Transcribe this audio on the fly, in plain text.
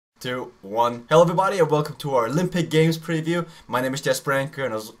2, 1. Hello everybody and welcome to our Olympic Games preview. My name is Jess Branker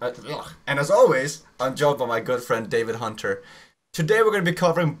and as always, I'm joined by my good friend David Hunter. Today we're going to be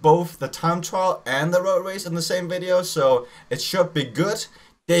covering both the time trial and the road race in the same video, so it should be good.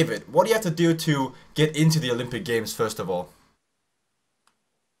 David, what do you have to do to get into the Olympic Games first of all?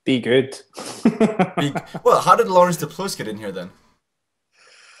 Be good. Well, how did Lawrence Duplessis get in here then?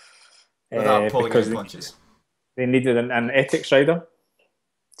 Without pulling Because any punches. they needed an ethics rider,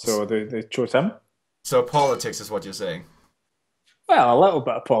 so they chose him. So politics is what you're saying. Well, a little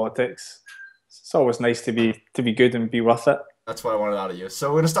bit of politics. It's always nice to be good and be worth it. That's what I wanted out of you. So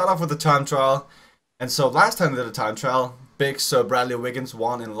we're going to start off with the time trial. And so last time we did a time trial, big Sir Bradley Wiggins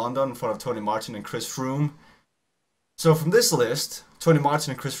won in London in front of Tony Martin and Chris Froome. So from this list, Tony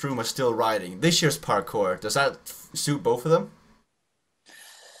Martin and Chris Froome are still riding. This year's parkour, does that suit both of them?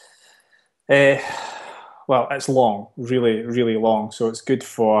 Well, it's long, really, really long. So it's good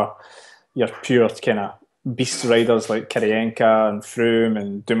for your pure kind of beast riders like Kirienka and Froome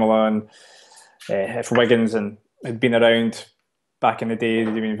and Dumoulin. If Wiggins had been around back in the day,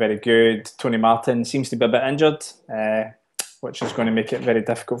 they'd been very good. Tony Martin seems to be a bit injured, which is going to make it very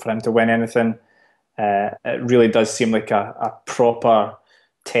difficult for him to win anything. It really does seem like a proper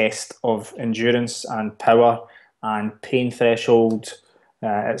test of endurance and power and pain threshold.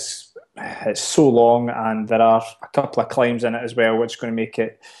 It's so long, and there are a couple of climbs in it as well, which is going to make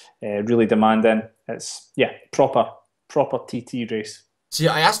it really demanding. It's proper TT race. See,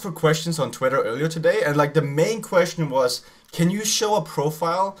 I asked for questions on Twitter earlier today, and like the main question was, can you show a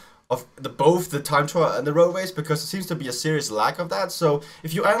profile of both the time trial and the road race? Because it seems to be a serious lack of that. So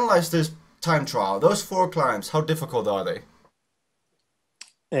if you analyze this time trial, those 4 climbs, how difficult are they?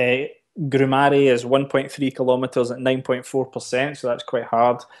 Grumari is 1.3 kilometers at 9.4%, so that's quite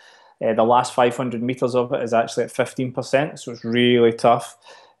hard. The last 500 meters of it is actually at 15%, so it's really tough.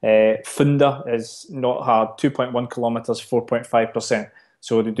 Funda is not hard, 2.1 kilometers, 4.5%.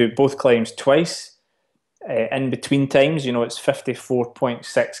 So they do both climbs twice. In between times, it's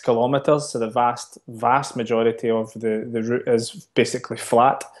 54.6 kilometers, so the vast majority of the route is basically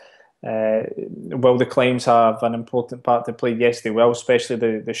flat. Will the climbs have an important part to play? Yes, they will, especially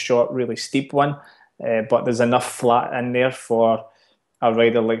the short, really steep one. But there's enough flat in there for a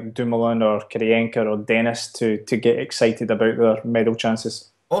rider like Dumoulin or Kirienka or Dennis to get excited about their medal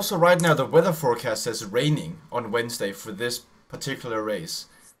chances. Also, right now, the weather forecast says raining on Wednesday for this particular race.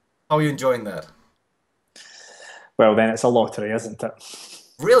 How are you enjoying that? Well, then it's a lottery, isn't it?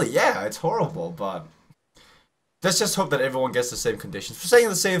 Really? Yeah, it's horrible, but let's just hope that everyone gets the same conditions. For saying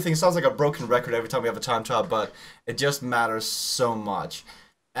the same thing sounds like a broken record every time we have a time trial, but it just matters so much.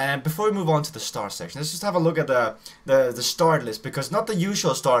 And before we move on to the start section, let's just have a look at the start list, because not the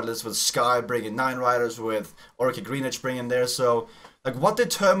usual start list with Sky bringing 9 riders, with Orca Greenwich bringing there. So, like, what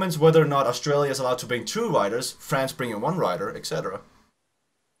determines whether or not Australia is allowed to bring 2 riders, France bringing 1 rider, etc.?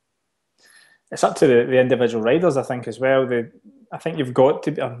 It's up to the individual riders, I think, as well. I think you've got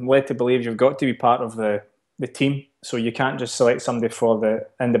to be, I'm led to believe you've got to be part of the team. So you can't just select somebody for the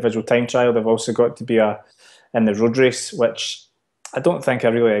individual time trial. They've also got to be in the road race, which I don't think I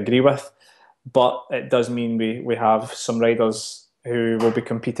really agree with. But it does mean we have some riders who will be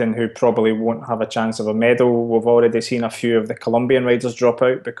competing who probably won't have a chance of a medal. We've already seen a few of the Colombian riders drop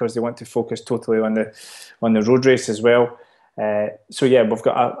out because they want to focus totally on the road race as well. So yeah, we've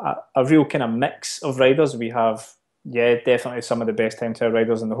got a real kind of mix of riders. We have, definitely some of the best time trial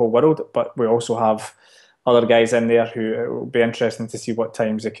riders in the whole world, but we also have other guys in there who it will be interesting to see what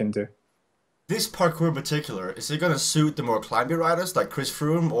times they can do. This parkour in particular, is it going to suit the more climbing riders like Chris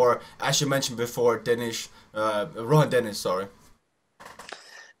Froome, or as you mentioned before, Rohan Dennis, sorry?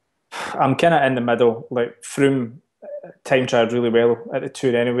 I'm kind of in the middle. Like Froome time trialed really well at the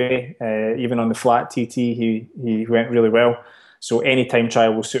Tour anyway. Even on the flat TT, he went really well. So any time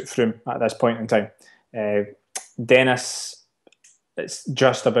trial will suit Froome at this point in time. Dennis, it's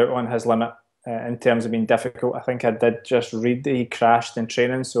just about on his limit in terms of being difficult. I think I did just read that he crashed in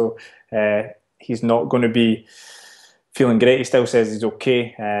training, so he's not going to be feeling great. He still says he's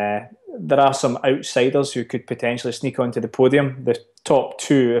okay. There are some outsiders who could potentially sneak onto the podium. The top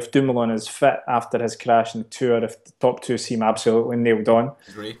 2, if Dumoulin is fit after his crash in the Tour, if the top 2 seem absolutely nailed on,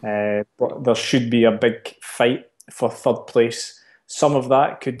 but there should be a big fight for 3rd place. Some of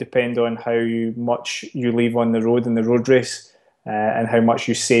that could depend on how much you leave on the road in the road race and how much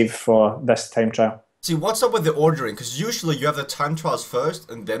you save for this time trial. See, what's up with the ordering? Because usually you have the time trials first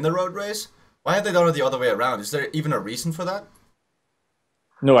and then the road race. Why have they done it the other way around? Is there even a reason for that?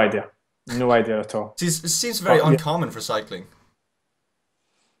 No idea. No idea at all. See, it seems very uncommon for cycling.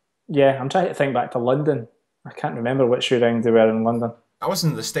 Yeah, I'm trying to think back to London. I can't remember which round they were in London. I was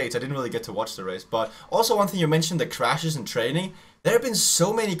in the States. I didn't really get to watch the race. But also one thing you mentioned, the crashes in training. There have been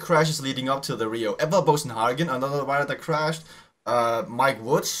so many crashes leading up to the Rio. Eva Bosenhagen, another rider that crashed. Mike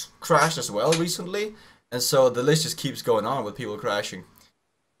Woods crashed as well recently. And so the list just keeps going on with people crashing.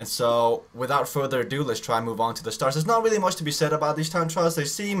 And so, without further ado, let's try and move on to the stars. There's not really much to be said about these time trials.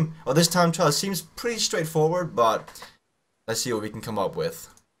 This time trial seems pretty straightforward, but let's see what we can come up with.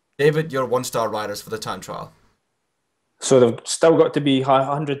 David, your one-star riders for the time trial. So they've still got to be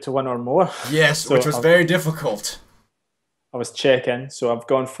 100 to 1 or more. Yes, So which was very difficult. I was checking. So I've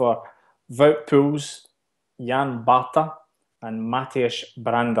gone for Wout Poels, Jan Barta, and Matthias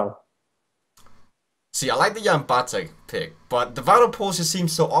Brandel. See, I like the Jan Bartek pick, but the Wout Poels just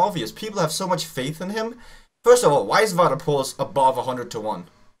seems so obvious. People have so much faith in him. First of all, why is Wout Poels above 100 to 1?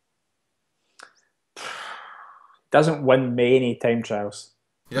 Doesn't win many time trials.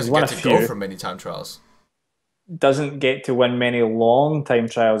 He doesn't get to go for many time trials. Doesn't get to win many long time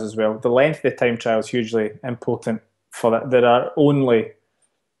trials as well. The length of the time trial is hugely important for that. There are only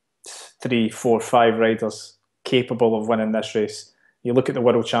 3, 4, 5 riders capable of winning this race. You look at the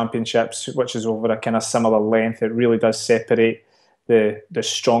World Championships, which is over a kind of similar length. It really does separate the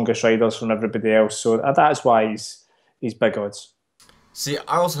strongest riders from everybody else. So that's why he's big odds. See,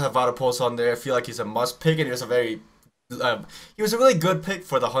 I also have Wout Poels on there. I feel like he's a must pick, and he was a really good pick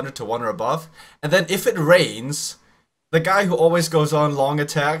for the 100 to 1 or above. And then if it rains, the guy who always goes on long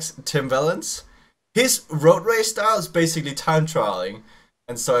attacks, Tim Wellens, his road race style is basically time trialing.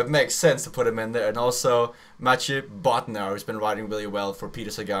 And so it makes sense to put him in there. And also Mathieu Botnar, who's been riding really well for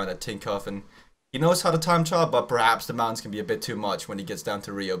Peter Sagan at Tinkoff. And he knows how to time trial, but perhaps the mountains can be a bit too much when he gets down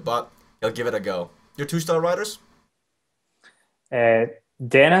to Rio. But he'll give it a go. Your 2-star riders?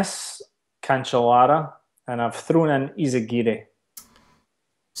 Dennis, Cancellara, and I've thrown in Izagirre.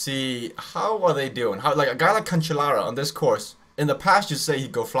 See, how are they doing? How, like a guy like Cancellara on this course, in the past you say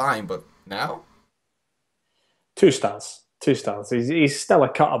he'd go flying, but now? 2 stars. 2 stars. He's still a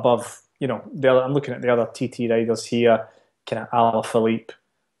cut above, I'm looking at the other TT riders here, kind of Alaphilippe,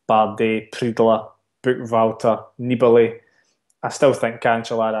 Bardet, Prudla, Buchwalter, Nibali. I still think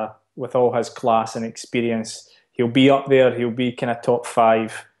Cancellara, with all his class and experience, he'll be up there. He'll be kind of top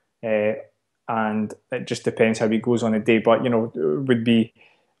 5, and it just depends how he goes on a day. But, it would be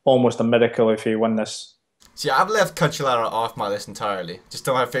almost a miracle if he won this. See, I've left Cancellara off my list entirely. Just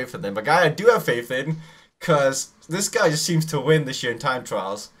don't have faith in him. But guy I do have faith in, because this guy just seems to win this year in time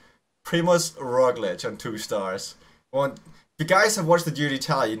trials. Primoz Roglic on 2 stars. Well, if you guys have watched the Giro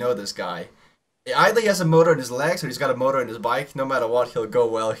d'Italia, you know this guy. Either he has a motor in his legs or he's got a motor in his bike. No matter what, he'll go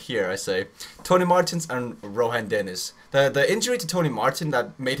well here, I say. Tony Martins and Rohan Dennis. The injury to Tony Martin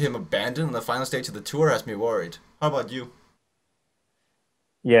that made him abandon in the final stage of the Tour has me worried. How about you?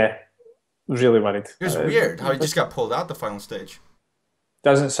 Yeah, really worried. It was weird how he just got pulled out the final stage.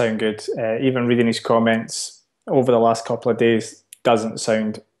 Doesn't sound good. Even reading his comments over the last couple of days doesn't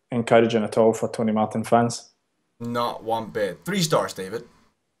sound encouraging at all for Tony Martin fans. Not one bit. 3 stars, David.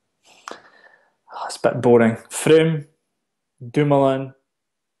 Oh, it's a bit boring. Froome, Dumoulin,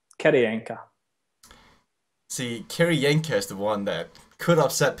 Kirienka. See, Kirienka is the one that could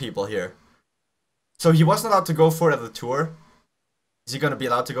upset people here. So he wasn't allowed to go for it at the Tour. Is he going to be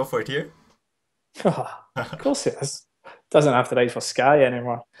allowed to go for it here? Of course he is. Doesn't have to ride for Sky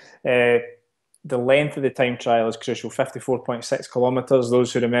anymore. The length of the time trial is crucial, 54.6 kilometres.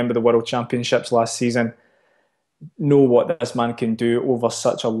 Those who remember the World Championships last season know what this man can do over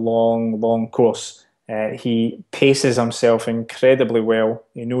such a long course. He paces himself incredibly well.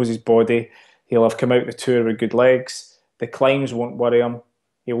 He knows his body. He'll have come out the Tour with good legs. The climbs won't worry him.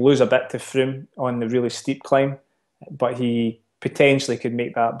 He'll lose a bit to Froome on the really steep climb, but he potentially could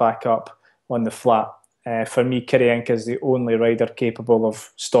make that back up on the flat. For me, Kirienka is the only rider capable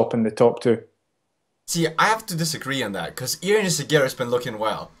of stopping the top 2. See, I have to disagree on that, because Ian Izagirre has been looking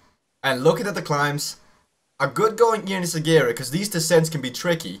well. And looking at the climbs, a good going Ian Izagirre, because these descents can be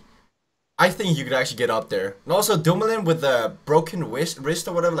tricky, I think you could actually get up there. And also Dumoulin with the broken wrist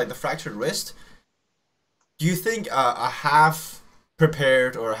or whatever, like the fractured wrist. Do you think a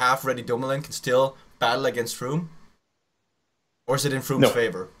half-prepared or half-ready Dumoulin can still battle against Froome? Or is it in Froome's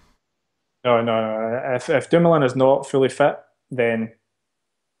favour? No. If Dumoulin is not fully fit, then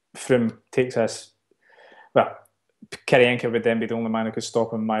Froome takes us. Well, Kirienka would then be the only man who could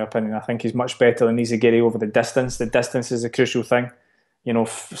stop him, in my opinion. I think he's much better than Izagirre over the distance. The distance is a crucial thing.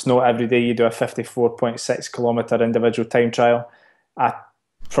 It's not every day you do a 54.6 kilometre individual time trial. I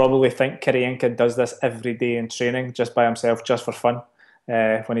probably think Kirienka does this every day in training, just by himself, just for fun,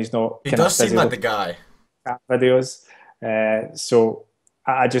 when he's not. He does seem like the guy. Videos. So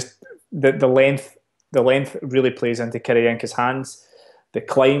I just the length really plays into Kirienka's hands. The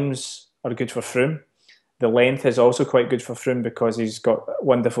climbs are good for Froome. The length is also quite good for Froome because he's got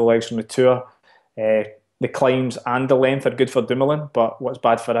wonderful legs from the Tour. Uh, the climbs and the length are good for Dumoulin, but what's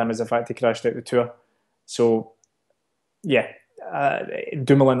bad for him is the fact he crashed out the Tour. So, yeah,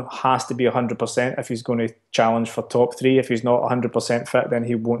 Dumoulin has to be 100% if he's going to challenge for top three. If he's not 100% fit, then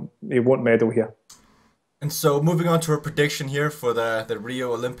he won't medal here. And so moving on to our prediction here for the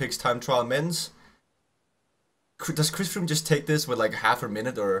Rio Olympics time trial men's. Does Chris Froome just take this with like half a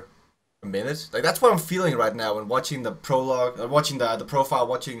minute or a minute? Like that's what I'm feeling right now when watching the prologue, watching the profile,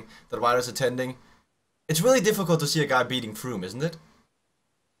 watching the riders attending. It's really difficult to see a guy beating Froome, isn't it?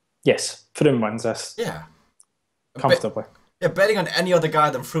 Yes, Froome wins this. Yeah. Comfortably. Yeah, betting on any other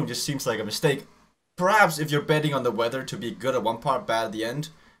guy than Froome just seems like a mistake. Perhaps if you're betting on the weather to be good at one part, bad at the end,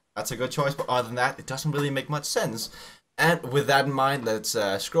 that's a good choice. But other than that, it doesn't really make much sense. And with that in mind, let's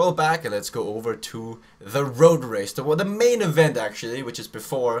scroll back and let's go over to the road race. The main event, actually, which is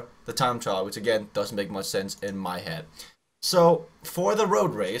before the time trial, which again doesn't make much sense in my head. So, for the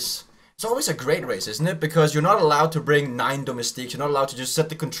road race, it's always a great race, isn't it? Because you're not allowed to bring 9 domestiques. You're not allowed to just set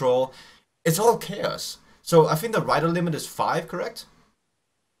the control. It's all chaos. So, I think the rider limit is 5, correct?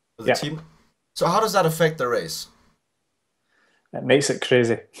 For the team. So, how does that affect the race? It makes it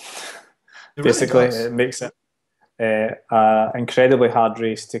crazy. It Basically, really it makes it an incredibly hard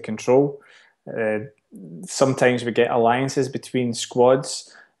race to control. Sometimes we get alliances between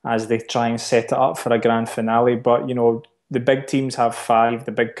squads as they try and set it up for a grand finale. But, you know, the big teams have 5,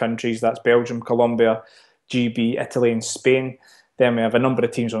 the big countries, that's Belgium, Colombia, GB, Italy and Spain. Then we have a number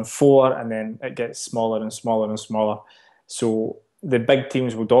of teams on 4, and then it gets smaller and smaller and smaller. So the big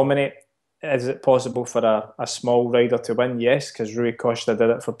teams will dominate. Is it possible for a small rider to win? Yes, because Rui Costa did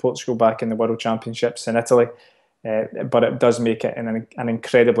it for Portugal back in the World Championships in Italy. But it does make it an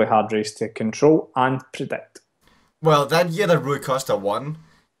incredibly hard race to control and predict. Well, that year that Rui Costa won,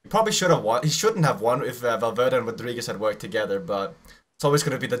 he probably should have won. He shouldn't have won if Valverde and Rodriguez had worked together, but it's always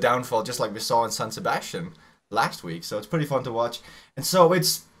going to be the downfall, just like we saw in San Sebastian last week. So it's pretty fun to watch. And so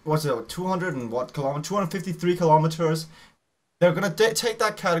it's, what's it, 200 and what kilometers? 253 kilometers. They're going to take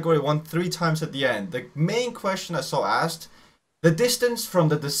that category 1 3 times at the end. The main question I saw asked, the distance from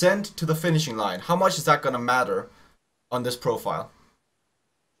the descent to the finishing line, how much is that going to matter on this profile?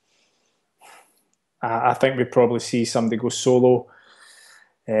 I think we probably see somebody go solo.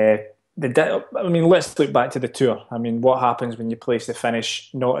 I mean, let's look back to the Tour. I mean, what happens when you place the finish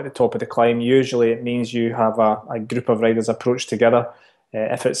not at the top of the climb? Usually it means you have a group of riders approach together.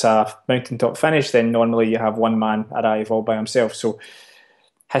 If it's a mountaintop finish, then normally you have one man arrive all by himself. So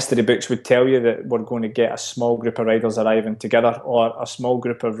history books would tell you that we're going to get a small group of riders arriving together, or a small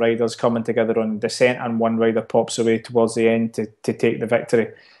group of riders coming together on descent, and one rider pops away towards the end to take the victory.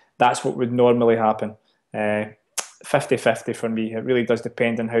 That's what would normally happen. 50-50 for me. It really does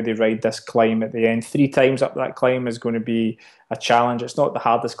depend on how they ride this climb at the end. 3 times up that climb is going to be a challenge. It's not the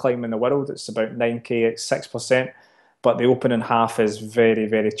hardest climb in the world. It's about 9k, it's 6%. But the opening half is very,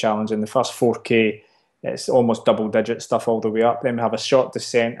 very challenging. The first 4k, it's almost double-digit stuff all the way up. Then we have a short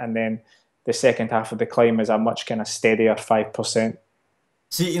descent, and then the second half of the climb is a much kind of steadier 5%.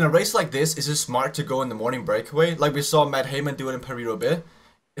 See, in a race like this, is it smart to go in the morning breakaway? Like we saw Matt Heyman do it in Paris-Roubaix.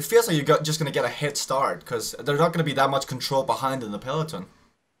 It feels like you're just going to get a head start, because there's not going to be that much control behind in the peloton.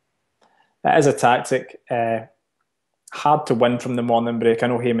 It is a tactic. Hard to win from the morning break. I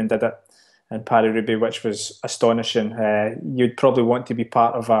know Heyman did it in Paris-Roubaix, which was astonishing. You'd probably want to be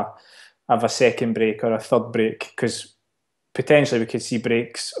part of a second break or a third break, because potentially we could see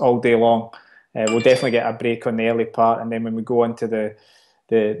breaks all day long. We'll definitely get a break on the early part, and then when we go into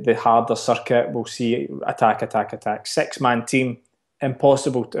the harder circuit, we'll see attack. 6-man team,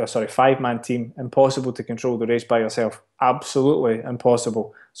 impossible. 5-man team, impossible to control the race by yourself. Absolutely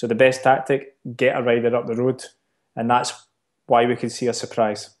impossible. So the best tactic: get a rider up the road, and that's why we could see a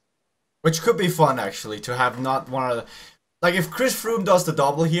surprise. Which could be fun, actually, to have not one of the... Like, if Chris Froome does the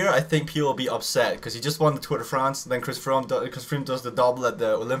double here, I think people will be upset, because he just won the Tour de France, and then Chris Froome does the double at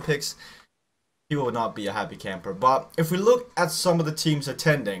the Olympics. He will not be a happy camper. But if we look at some of the teams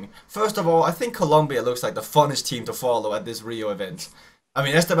attending, first of all, I think Colombia looks like the funnest team to follow at this Rio event. I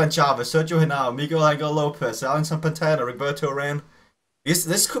mean, Esteban Chavez, Sergio Henao, Miguel Angel Lopez, Alenson Pantana, Roberto Ren.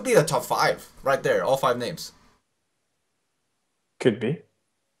 This could be the top 5, right there, all 5 names. Could be.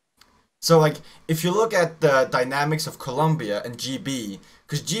 So, like, if you look at the dynamics of Colombia and GB,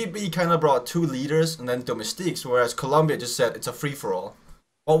 because GB kind of brought 2 leaders and then domestiques, whereas Colombia just said it's a free-for-all.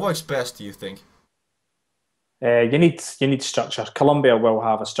 What works best, do you think? You need structure. Colombia will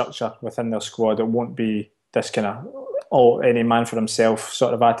have a structure within their squad. It won't be this kind of any man for himself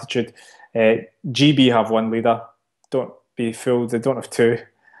sort of attitude. GB have one leader. be fooled. They don't have two.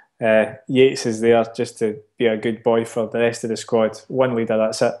 Yates is there just to be a good boy for the rest of the squad. One leader,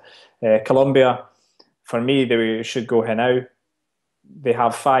 that's it. Colombia, for me, they should go here now. They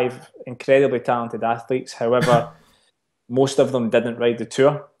have five incredibly talented athletes. However, most of them didn't ride the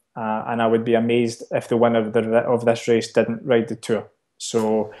tour, and I would be amazed if the winner of this race didn't ride the tour.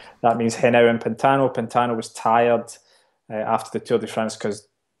 So that means Henao and Pantano. Pantano was tired after the Tour de France because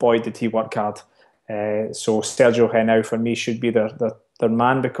boy did he work hard. So Sergio Henao for me should be their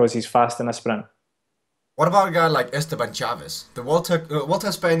man because he's fast in a sprint. What about a guy like Esteban Chavez? The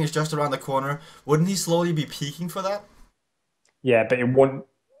Volta Spain is just around the corner. Wouldn't he slowly be peaking for that? Yeah, but it won't.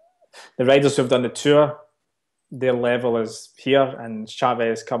 The riders who've done the tour, their level is here, and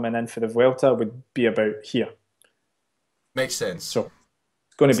Chavez coming in for the Vuelta would be about here. Makes sense. So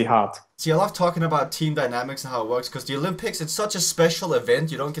it's going to be hard. See, I love talking about team dynamics and how it works because the Olympics, it's such a special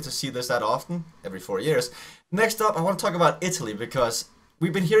event. You don't get to see this that often, every 4 years. Next up, I want to talk about Italy because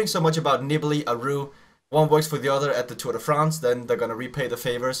we've been hearing so much about Nibali, Aru. One works for the other at the Tour de France, then they're going to repay the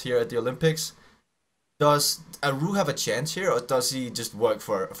favors here at the Olympics. Does Aru have a chance here, or does he just work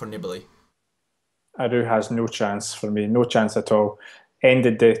for Nibali? Aru has no chance for me, no chance at all.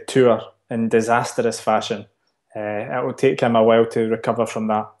 Ended the tour in disastrous fashion. It will take him a while to recover from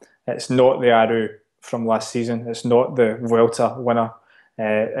that. It's not the Aru from last season. It's not the Vuelta winner.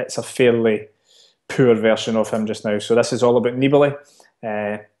 It's a fairly poor version of him just now. So this is all about Nibali.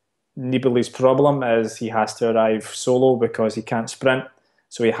 Nibali's problem is he has to arrive solo because he can't sprint.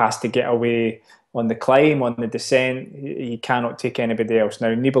 So he has to get away on the climb, on the descent. He cannot take anybody else.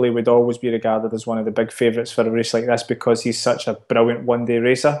 Now, Nibali would always be regarded as one of the big favourites for a race like this because he's such a brilliant one-day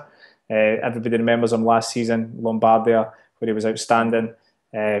racer. Everybody remembers him last season, Lombardia, where he was outstanding.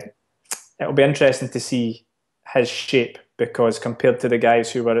 It'll be interesting to see his shape because compared to the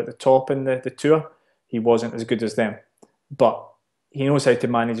guys who were at the top in the tour, he wasn't as good as them. But he knows how to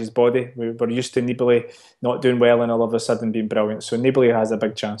manage his body. We're used to Nibali not doing well and all of a sudden being brilliant. So Nibali has a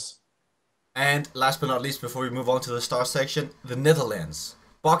big chance. And last but not least, before we move on to the star section, the Netherlands.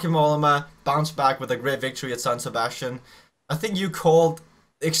 Bauke Mollema bounced back with a great victory at San Sebastian. I think you called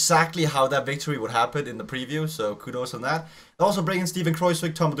exactly how that victory would happen in the preview, so kudos on that. Also bringing Steven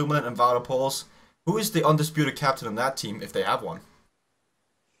Kruijswijk, Tom Dumoulin, and Wout Poels. Who is the undisputed captain on that team, if they have one?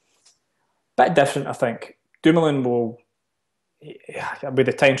 Bit different, I think. Dumoulin will, with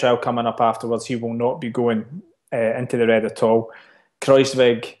the time trial coming up afterwards, he will not be going into the red at all.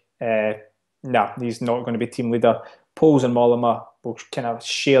 Kruijswijk, he's not going to be team leader. Poels and Mollema will kind of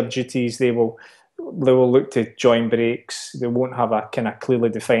share duties. They will look to join breaks. They won't have a kind of clearly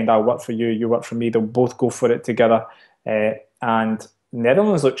defined, I'll work for you, you work for me. They'll both go for it together. And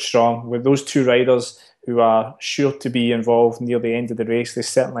Netherlands look strong. With those two riders who are sure to be involved near the end of the race, they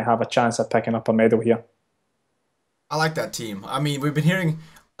certainly have a chance of picking up a medal here. I like that team. I mean, we've been hearing,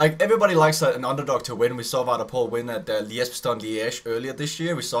 like, everybody likes an underdog to win. We saw Wout Poels win at Liège-Bastogne-Liège earlier this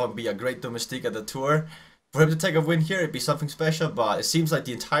year. We saw him be a great domestique at the Tour. For him to take a win here, it'd be something special, but it seems like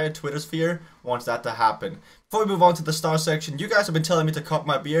the entire Twitter sphere wants that to happen. Before we move on to the star section, you guys have been telling me to cut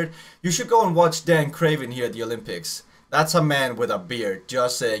my beard. You should go and watch Dan Craven here at the Olympics. That's a man with a beard,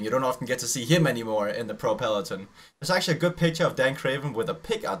 just saying. You don't often get to see him anymore in the pro peloton. There's actually a good picture of Dan Craven with a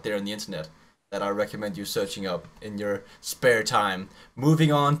pic out there on the internet that I recommend you searching up in your spare time.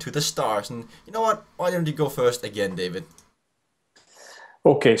 Moving on to the stars, and you know what? Why don't you go first again, David?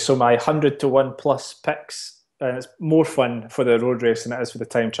 Okay, so my 100 to 1 plus picks, and it's more fun for the road race than it is for the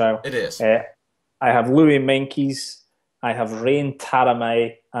time trial. It is. I have Louis Meintjes, I have Rein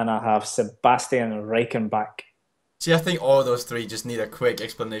Taramay, and I have Sebastian Reichenbach. See, I think all of those three just need a quick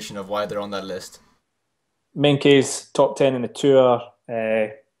explanation of why they're on that list. Meintjes, top 10 in the Tour,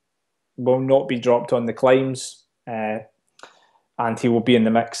 will not be dropped on the climbs, and he will be in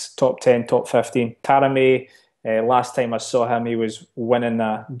the mix, top 10, top 15. Taramay, last time I saw him, he was winning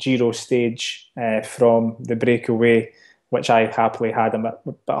a Giro stage from the breakaway, which I happily had him at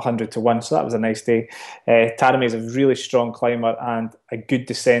about 100 to 1, so that was a nice day. Taramay is a really strong climber and a good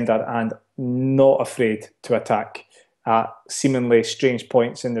descender and not afraid to attack at seemingly strange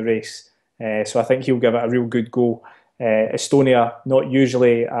points in the race. So I think he'll give it a real good go. Estonia, not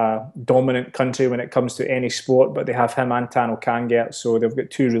usually a dominant country when it comes to any sport, but they have him and Tano Kangert, so they've got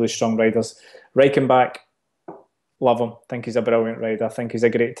two really strong riders. Reichenbach, love him. Think he's a brilliant rider. I think he's a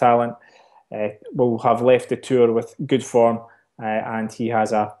great talent. Will have left the Tour with good form, and he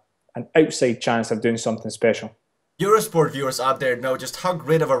has an outside chance of doing something special. Eurosport viewers out there know just how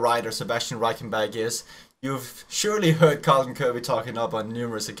great of a rider Sebastian Reichenbach is. You've surely heard Colin Kirby talking up on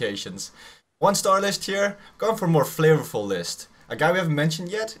numerous occasions. One star list here, going for a more flavorful list. a guy we haven't mentioned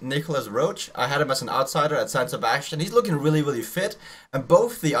yet, Nicolas Roche. I had him as an outsider at San Sebastian. He's looking really, really fit. And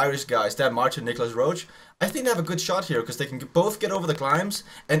both the Irish guys, Dan Martin and Nicolas Roche, I think they have a good shot here because they can both get over the climbs.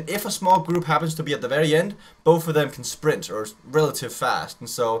 And if a small group happens to be at the very end, both of them can sprint or relative fast. And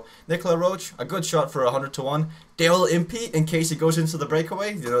so Nicolas Roche, a good shot for 100 to 1. Dale Impey, in case he goes into the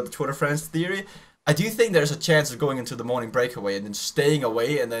breakaway, you know, the Twitter friends theory. I do think there's a chance of going into the morning breakaway and then staying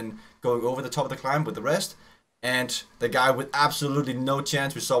away and then going over the top of the climb with the rest. And the guy with absolutely no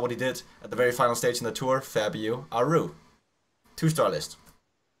chance, we saw what he did at the very final stage in the Tour, Fabio Aru. 2-star list.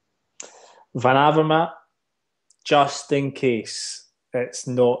 Van Avermaet, just in case it's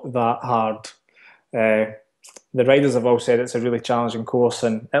not that hard. The riders have all said it's a really challenging course,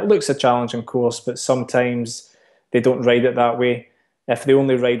 and it looks a challenging course, but sometimes they don't ride it that way. If they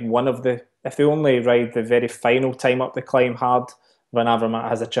only ride the very final time up the climb hard, Van Avermaet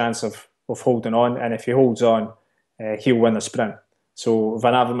has a chance of holding on, and if he holds on, he'll win the sprint. So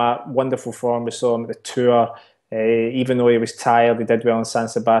Van Avermaet, wonderful form. We saw him at the Tour. Even though he was tired, he did well in San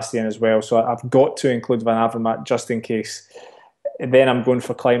Sebastian as well. So I've got to include Van Avermaet just in case. And then I'm going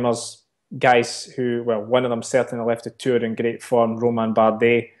for climbers, guys who, well, one of them certainly left the Tour in great form, Romain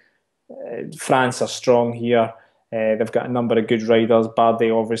Bardet. France are strong here. They've got a number of good riders.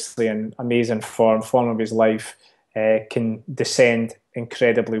 Bardet, obviously, in amazing form of his life, can descend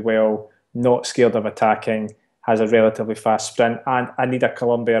incredibly well, not scared of attacking, has a relatively fast sprint, and I need a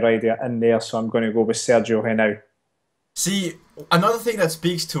Columbia rider in there, so I'm going to go with Sergio Henao. See, another thing that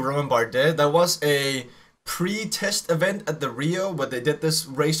speaks to Romain Bardet, there was a pre-test event at the Rio where they did this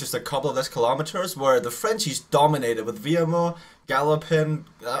race just a couple of less kilometers where the Frenchies dominated with Viamo, Galopin,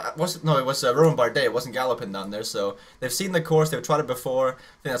 it was Romain Bardet, it wasn't Galopin down there, so they've seen the course, they've tried it before,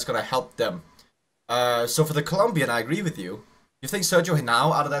 I think that's going to help them. So for the Colombian, I agree with you. You think Sergio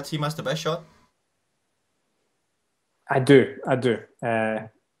Henao out of that team has the best shot? I do.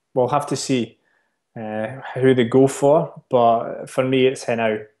 We'll have to see who they go for, but for me it's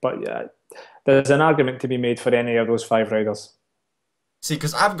Henao. But there's an argument to be made for any of those 5 riders. See,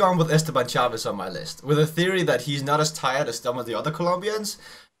 because I've gone with Esteban Chaves on my list, with a theory that he's not as tired as some of the other Colombians.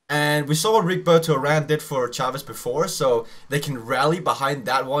 And we saw what Rigoberto Urán did for Chaves before, so they can rally behind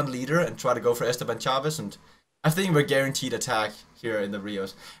that one leader and try to go for Esteban Chaves, and I think we're guaranteed attack here in the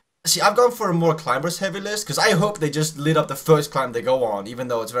Rios. See, I've gone for a more climbers-heavy list, because I hope they just lit up the first climb they go on, even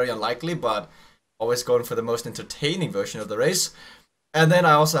though it's very unlikely, but always going for the most entertaining version of the race. And then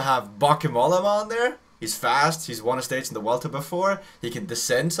I also have Bakim Mollema on there. He's fast, he's won a stage in the Vuelta before, he can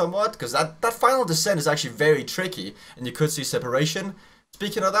descend somewhat, because that final descent is actually very tricky, and you could see separation.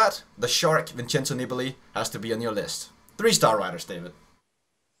 Speaking of that, the shark, Vincenzo Nibali, has to be on your list. 3-star riders, David.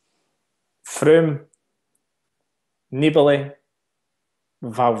 Froome, Nibali,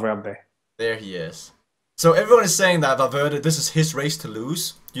 Valverde. There he is. So everyone is saying that Valverde, this is his race to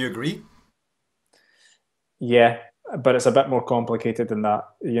lose. Do you agree? Yeah, but it's a bit more complicated than that.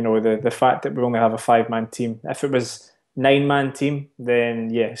 You know, the fact that we only have a 5-man team. If it was 9-man team, then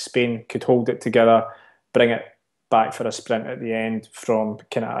yeah, Spain could hold it together, bring it back for a sprint at the end from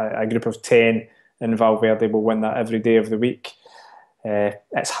kind of a group of 10, and Valverde will win that every day of the week.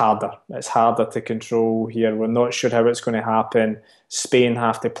 It's harder. It's harder to control here. We're not sure how it's going to happen. Spain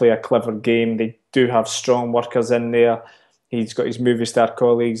have to play a clever game. They do have strong workers in there. He's got his movie star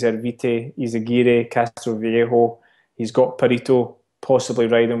colleagues, Ervite, Izagirre, Castroviejo. He's got Perito possibly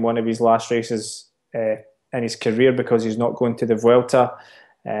riding one of his last races in his career because he's not going to the Vuelta.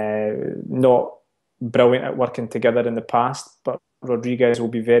 Not brilliant at working together in the past, but Rodriguez will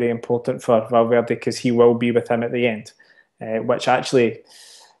be very important for Valverde because he will be with him at the end, which actually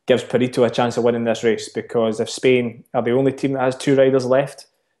gives Perito a chance of winning this race, because if Spain are the only team that has 2 riders left,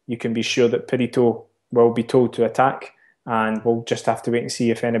 you can be sure that Perito will be told to attack, and we'll just have to wait and see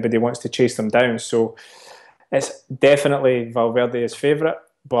if anybody wants to chase them down. So it's definitely Valverde's favourite,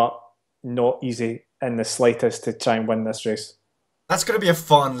 but not easy in the slightest to try and win this race. That's going to be a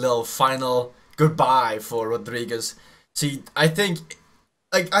fun little final goodbye for Rodriguez. See, I think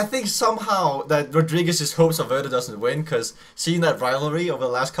somehow that Rodriguez just hopes Valverde doesn't win, because seeing that rivalry over the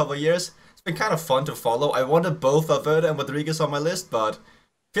last couple of years, it's been kind of fun to follow. I wanted both Valverde and Rodriguez on my list, but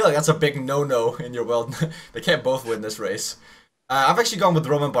I feel like that's a big no-no in your world. They can't both win this race. I've actually gone with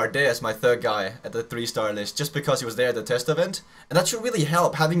Romain Bardet as my 3rd guy at the 3-star list, just because he was there at the test event, and that should really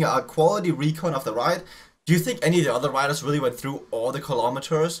help, having a quality recon of the ride. Do you think any of the other riders really went through all the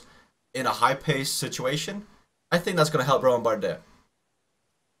kilometers in a high-paced situation? I think that's going to help Romain Bardet.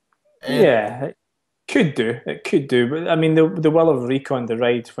 And yeah, it could do. It could do. But I mean, the will have recon the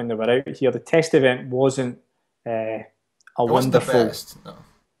ride when they were out here. The test event wasn't it wasn't the best, no.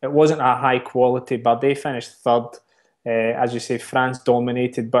 It wasn't a high quality, but they finished 3rd As you say, France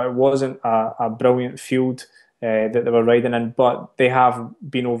dominated, but it wasn't a brilliant field that they were riding in. But they have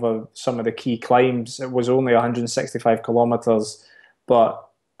been over some of the key climbs. It was only 165 kilometres, but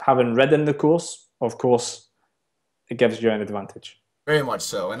having ridden the course, of course, it gives you an advantage. Very much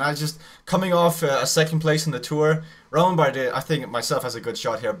so. And I just coming off a second place in the tour, Roman Bardet, I think myself has a good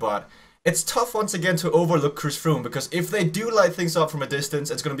shot here, but it's tough once again to overlook Chris Froome because if they do light things up from a distance,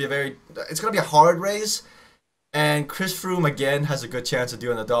 it's going to be a hard race. And Chris Froome again has a good chance of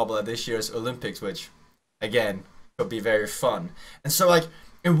doing a double at this year's Olympics, which again could be very fun. And so, like,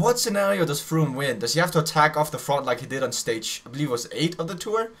 in what scenario does Froome win? Does he have to attack off the front like he did on stage, I believe it was 8 of the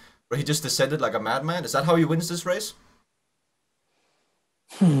tour, where he just descended like a madman? Is that how he wins this race?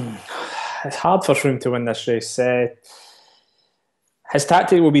 It's hard for Froome to win this race. His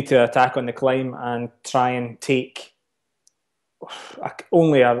tactic will be to attack on the climb and try and take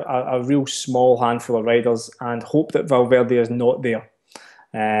only a real small handful of riders and hope that Valverde is not there.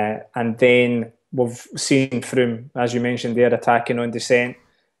 And then we've seen Froome, as you mentioned there, attacking on descent.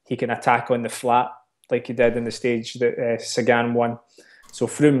 He can attack on the flat like he did in the stage that Sagan won. So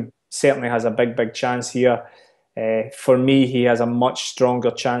Froome certainly has a big chance here. For me, he has a much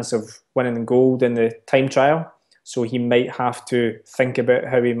stronger chance of winning gold in the time trial. So he might have to think about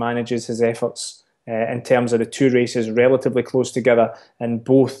how he manages his efforts in terms of the two races relatively close together and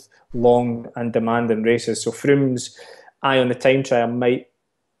both long and demanding races. So Froome's eye on the time trial might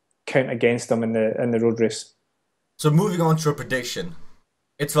count against him in the road race. So moving on to a prediction.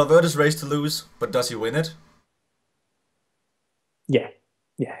 It's Valverde's race to lose, but does he win it? Yeah,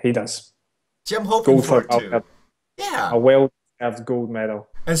 he does. See, I'm hoping for it too. Yeah. A well-deserved gold medal.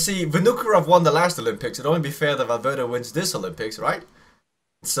 And see, Vinokurov won the last Olympics. It'd only be fair that Valverde wins this Olympics, right?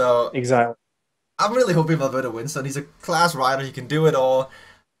 So exactly. I'm really hoping Valverde wins, and he's a class rider. He can do it all.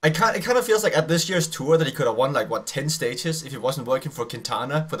 It kind of feels like at this year's tour that he could have won like 10 stages if he wasn't working for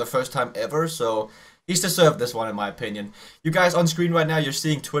Quintana for the first time ever. So he's deserved this one in my opinion. You guys on screen right now, you're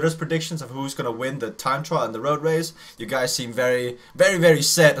seeing Twitter's predictions of who's gonna win the time trial and the road race. You guys seem very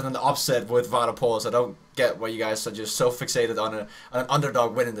set and then upset with Wout Poels. I don't get why you guys are just so fixated on an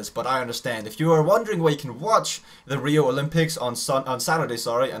underdog winning this, but I understand. If you are wondering where you can watch the Rio Olympics on Saturday,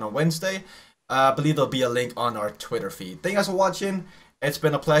 and on Wednesday, I believe there'll be a link on our Twitter feed. Thank you guys for watching. It's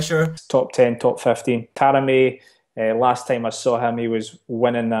been a pleasure. Top 10, top 15. Tarame, last time I saw him, he was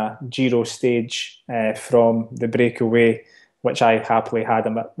winning a Giro stage from the breakaway, which I happily had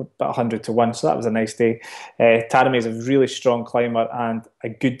him at about 100 to 1, so that was a nice day. Tarame is a really strong climber and a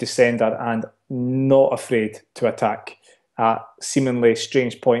good descender and not afraid to attack at seemingly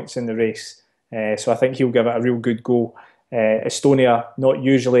strange points in the race. So I think he'll give it a real good go. Estonia, not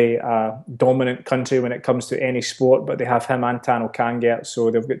usually a dominant country when it comes to any sport, but they have him and Tano Kangert,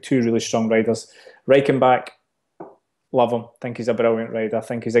 so they've got two really strong riders. Reichenbach, love him. Think he's a brilliant rider. I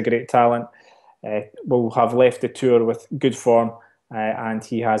think he's a great talent. Will have left the tour with good form, and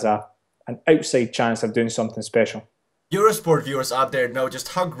he has an outside chance of doing something special. Eurosport viewers out there know just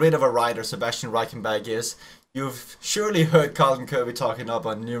how great of a rider Sebastian Reichenbach is. You've surely heard Colin Kirby talking up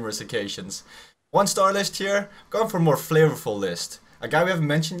on numerous occasions. 1-star list here, going for a more flavorful list. A guy we haven't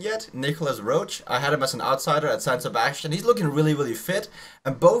mentioned yet, Nicolas Roche. I had him as an outsider at San Sebastian. He's looking really fit.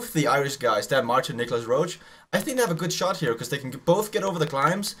 And both the Irish guys, Dan Martin and Nicolas Roche, I think they have a good shot here because they can both get over the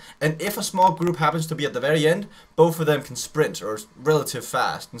climbs. And if a small group happens to be at the very end, both of them can sprint or relative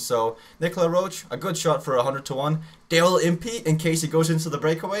fast. And so Nicolas Roche, a good shot for 100 to 1. Dale Impey, in case he goes into the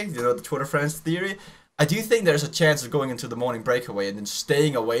breakaway, you know, the Twitter friends theory. I do think there's a chance of going into the morning breakaway and then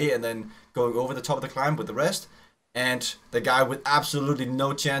staying away and then going over the top of the climb with the rest. And the guy with absolutely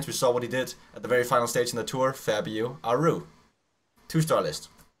no chance, we saw what he did at the very final stage in the tour, Fabio Aru. 2-star list.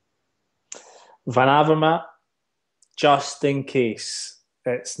 Van Avermaet, just in case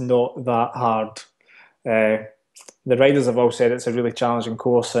it's not that hard. The riders have all said it's a really challenging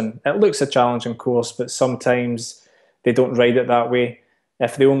course, and it looks a challenging course, but sometimes they don't ride it that way.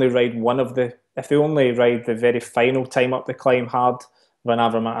 If they only ride the very final time up the climb hard, Van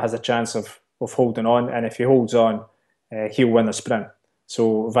Avermaet has a chance of holding on, and if he holds on, he'll win the sprint.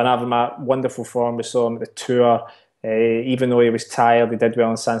 So Van Avermaet, wonderful form. We saw him at the tour. Even though he was tired, he did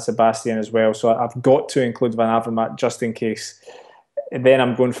well in San Sebastian as well. So I've got to include Van Avermaet just in case. And then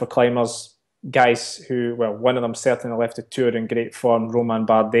I'm going for climbers, guys who, well, one of them certainly left the tour in great form, Romain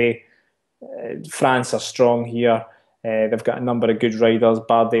Bardet. France are strong here. They've got a number of good riders.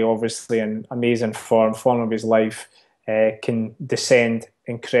 Bardet, obviously, in amazing form of his life, can descend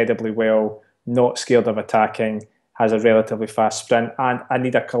incredibly well, not scared of attacking, has a relatively fast sprint, and I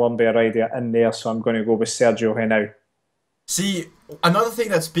need a Columbia rider in there, so I'm going to go with Sergio Henao. See, another thing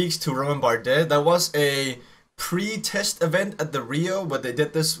that speaks to Romain Bardet, there was a pre-test event at the Rio where they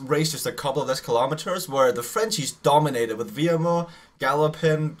did this race just a couple of less kilometers where the Frenchies dominated with Viamo,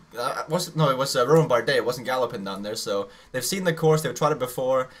 Galopin, it was Romain Bardet, it wasn't Galopin down there, so they've seen the course, they've tried it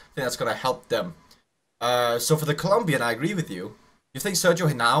before, I think that's going to help them. So for the Colombian, I agree with you. You think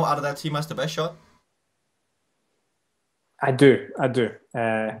Sergio Henao out of that team has the best shot? I do.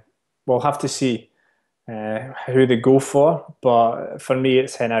 We'll have to see who they go for, but for me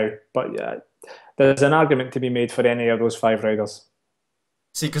it's Henao. But there's an argument to be made for any of those 5 riders.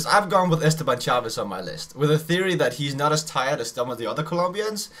 See, because I've gone with Esteban Chavez on my list, with a theory that he's not as tired as some of the other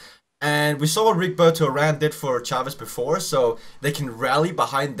Colombians. And we saw what Rigberto Urán did for Chavez before, so they can rally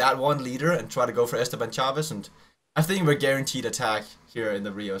behind that one leader and try to go for Esteban Chavez. And I think we're guaranteed attack here in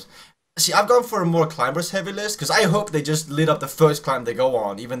the Rios. See, I've gone for a more climbers heavy list, because I hope they just lit up the first climb they go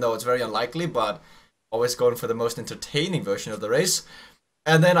on, even though it's very unlikely, but always going for the most entertaining version of the race.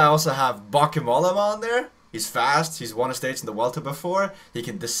 And then I also have Bakim Mollema on there. He's fast, he's won a stage in the Vuelta before, he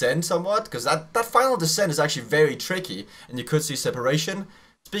can descend somewhat, because that final descent is actually very tricky, and you could see separation.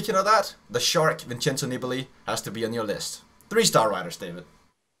 Speaking of that, the shark, Vincenzo Nibali, has to be on your list. 3-star riders, David.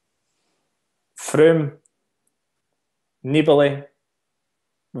 Froome, Nibali,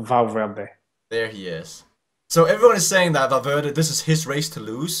 Valverde. There he is. So everyone is saying that Valverde, this is his race to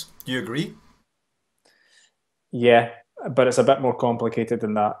lose. Do you agree? Yeah, but it's a bit more complicated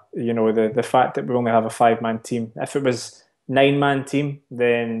than that. You know, the fact that we only have a 5-man team. If it was 9-man team,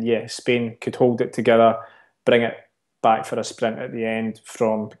 then yeah, Spain could hold it together, bring it back for a sprint at the end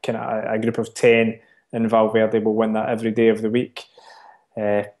from kind of a group of 10, and Valverde will win that every day of the week.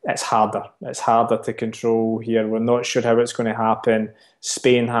 It's harder. It's harder to control here. We're not sure how it's going to happen.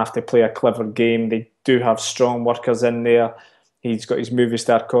 Spain have to play a clever game. They do have strong workers in there. He's got his movie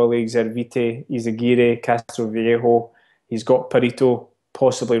star colleagues, Ervite, Izagirre, Castroviejo. He's got Perito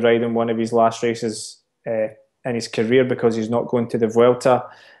possibly riding one of his last races in his career because he's not going to the Vuelta.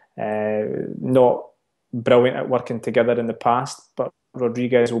 Not brilliant at working together in the past, but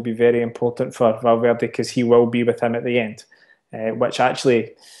Rodriguez will be very important for Valverde because he will be with him at the end, which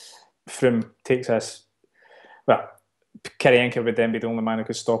actually Froome takes us. Well, Kirienka would then be the only man who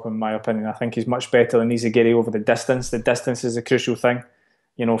could stop him, in my opinion. I think he's much better than Izagirre over the distance. The distance is a crucial thing.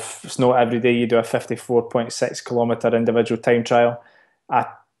 You know, it's not every day you do a 54.6 kilometre individual time trial. I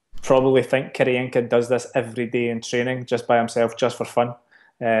probably think Kirienka does this every day in training, just by himself, just for fun,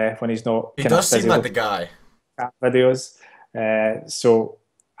 when he's not. He does seem like the guy. Videos. So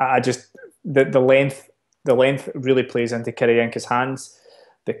I just the length really plays into Kirienka's hands.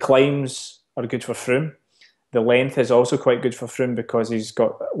 The climbs are good for Froome. The length is also quite good for Froome because he's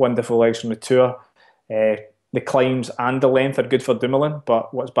got wonderful legs from the Tour. The climbs and the length are good for Dumoulin,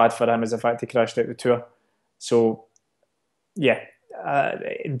 but what's bad for him is the fact he crashed out the Tour. So, yeah,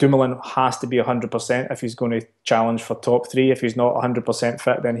 Dumoulin has to be 100% if he's going to challenge for top 3. If he's not 100%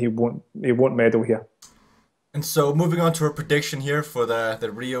 fit, then he won't medal here. And so, moving on to our prediction here for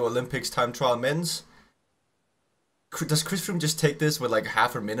the Rio Olympics time trial men's. Does Chris Froome just take this with like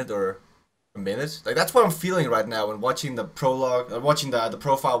half a minute or a minute? Like, that's what I'm feeling right now when watching the prologue, watching the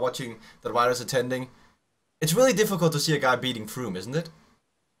profile, watching the riders attending. It's really difficult to see a guy beating Froome, isn't it?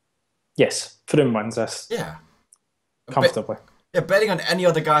 Yes, Froome wins this. Yeah. Comfortably. Betting on any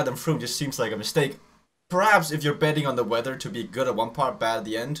other guy than Froome just seems like a mistake. Perhaps if you're betting on the weather to be good at one part, bad at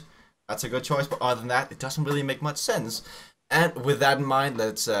the end, that's a good choice. But other than that, it doesn't really make much sense. And with that in mind,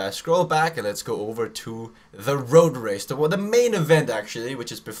 let's scroll back and let's go over to the road race. The main event, actually,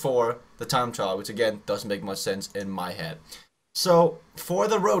 which is before the time trial, which again doesn't make much sense in my head. So, for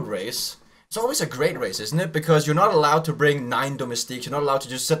the road race, it's always a great race, isn't it? Because you're not allowed to bring 9 domestiques. You're not allowed to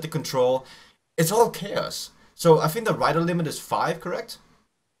just set the control. It's all chaos. So I think the rider limit is 5, correct?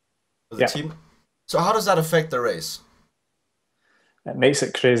 For the team. So how does that affect the race? It makes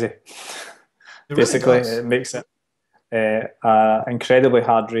it crazy. Basically, really it makes it an incredibly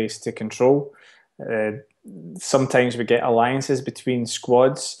hard race to control. Sometimes we get alliances between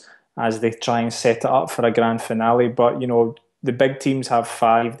squads as they try and set it up for a grand finale. But, you know, the big teams have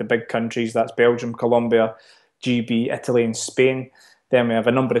 5, the big countries, that's Belgium, Colombia, GB, Italy and Spain. Then we have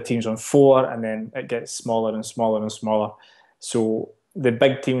a number of teams on 4, and then it gets smaller and smaller and smaller. So the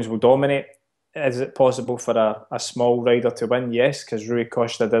big teams will dominate. Is it possible for a small rider to win? Yes, because Rui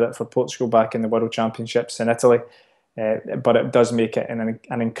Costa did it for Portugal back in the World Championships in Italy. But it does make it an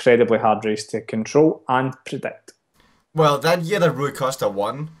incredibly hard race to control and predict. Well, that year that Rui Costa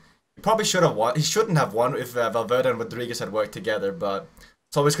won, he probably should have won. He shouldn't have won if Valverde and Rodriguez had worked together, but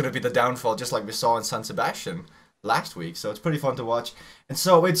it's always going to be the downfall, just like we saw in San Sebastian last week. So it's pretty fun to watch. And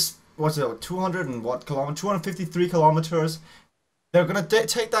so it's, 253 kilometers. They're gonna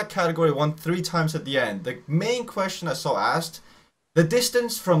take that category one 3 times at the end. The main question I saw asked, the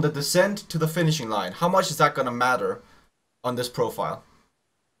distance from the descent to the finishing line, how much is that gonna matter on this profile?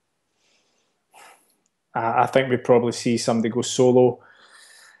 I think we probably see somebody go solo.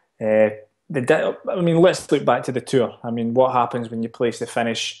 I mean, let's look back to the tour. I mean, what happens when you place the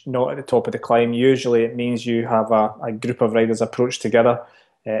finish not at the top of the climb? Usually it means you have a group of riders approach together.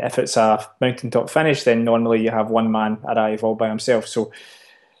 If it's a mountaintop finish, then normally you have one man arrive all by himself. So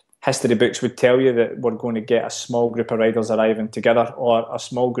history books would tell you that we're going to get a small group of riders arriving together, or a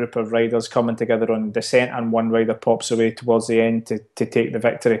small group of riders coming together on descent, and one rider pops away towards the end to take the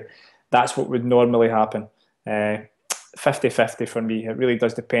victory. That's what would normally happen. 50-50 for me. It really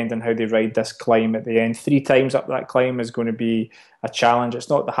does depend on how they ride this climb at the end. 3 times up that climb is going to be a challenge. It's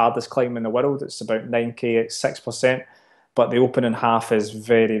not the hardest climb in the world. It's about 9k at 6%, but the opening half is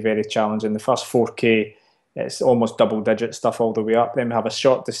very, very challenging. The first 4k, it's almost double-digit stuff all the way up. Then we have a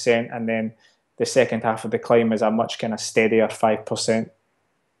short descent, and then the second half of the climb is a much kind of steadier 5%.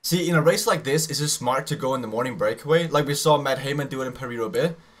 See, in a race like this, is it smart to go in the morning breakaway? Like we saw Matt Heyman do it in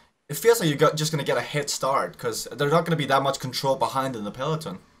Paris-Roubaix. It feels like you're just going to get a head start because there's not going to be that much control behind in the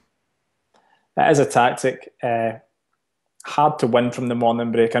peloton. It is a tactic. Hard to win from the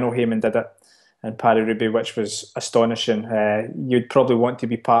morning break. I know Heyman did it in Paris-Roubaix, which was astonishing. You'd probably want to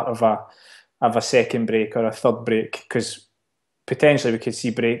be part of a second break or a third break, because potentially we could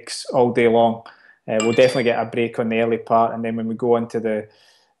see breaks all day long. We'll definitely get a break on the early part, and then when we go into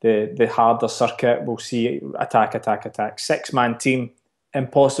the harder circuit, we'll see attack, attack, attack. 6-man team.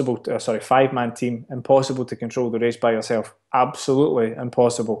 Impossible to, 5-man team, impossible to control the race by yourself. Absolutely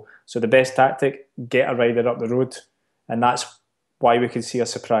impossible. So the best tactic, get a rider up the road, and that's why we could see a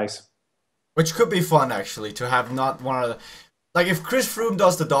surprise. Which could be fun, actually, to have not one of the... Like, if Chris Froome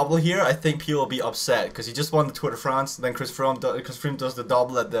does the double here, I think people will be upset, because he just won the Tour de France, and then Chris Froome does the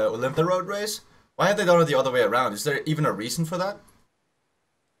double at the Olympia Road race. Why have they done it the other way around? Is there even a reason for that?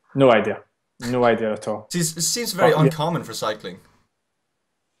 No idea. No idea at all. See, it seems very uncommon for cycling.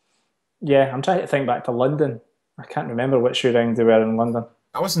 Yeah, I'm trying to think back to London. I can't remember which round they were in London.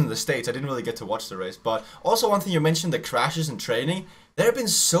 I was in the States. I didn't really get to watch the race. But also one thing you mentioned, the crashes in training. There have been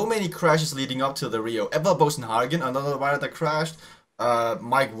so many crashes leading up to the Rio. Evel Bosenhagen, another rider that crashed.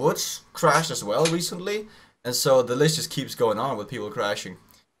 Mike Woods crashed as well recently. And so the list just keeps going on with people crashing.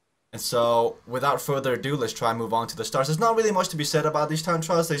 And so without further ado, let's try and move on to the stars. There's not really much to be said about these time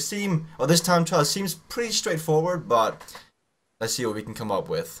trials. This time trial seems pretty straightforward, but let's see what we can come up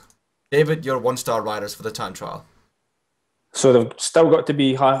with. David, your 1-star riders for the time trial. So they've still got to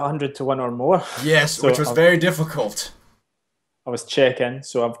be 100 to 1 or more. Yes, so which was very difficult. I was checking,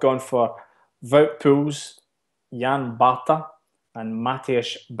 so I've gone for Wout Poels, Jan Barta, and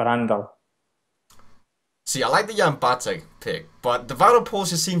Mathias Brandl. See, I like the Jan Barta pick, but the Wout Poels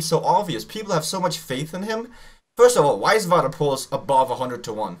just seems so obvious. People have so much faith in him. First of all, why is Wout Poels above 100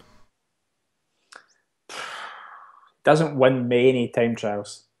 to 1? Doesn't win many time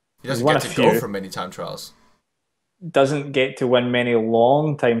trials. He doesn't get to go for many time trials. Doesn't get to win many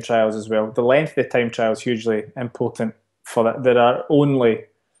long time trials as well. The length of the time trial is hugely important for that. There are only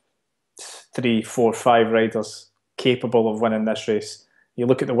 3, 4, 5 riders capable of winning this race. You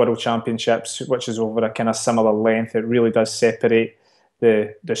look at the World Championships, which is over a kind of similar length. It really does separate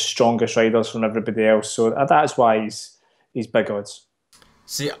the strongest riders from everybody else. So that's why he's big odds.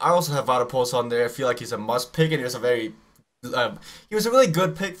 See, I also have Wout Poels on there. I feel like he's a must pick, and he was a really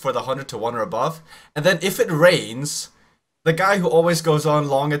good pick for the 100 to 1 or above. And then if it rains, the guy who always goes on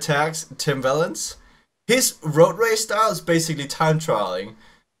long attacks, Tim Wellens, his road race style is basically time trialing.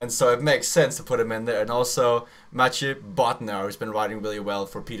 And so it makes sense to put him in there. And also Mathieu Botnar, who's been riding really well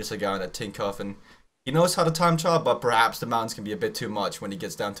for Peter Sagan at Tinkoff. And he knows how to time trial, but perhaps the mountains can be a bit too much when he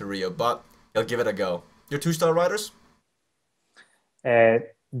gets down to Rio. But he'll give it a go. Your 2-star riders?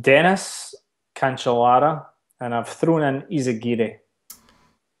 Dennis, Cancellara, and I've thrown in Izagirre.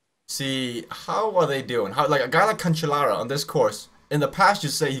 See, how are they doing? How, like a guy like Cancellara on this course, in the past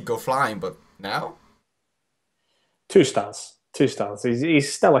you'd say he'd go flying, but now? 2 stars. 2 stars.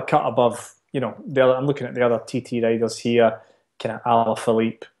 He's still a cut above, I'm looking at the other TT riders here, kind of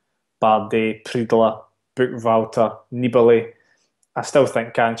Alaphilippe, Bardet, Prudla, Buchwalter, Nibali. I still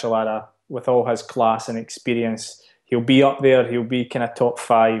think Cancellara, with all his class and experience, he'll be up there. He'll be kind of top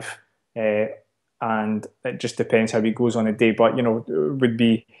 5. And it just depends how he goes on a day. But, it would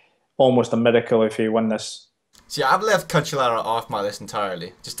be almost a miracle if he won this. See, I've left Cancellara off my list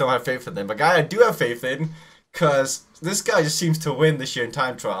entirely. Just don't have faith in him. But guy I do have faith in, because this guy just seems to win this year in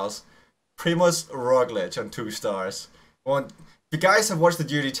time trials. Primoz Roglic on 2 stars. Well, if you guys have watched the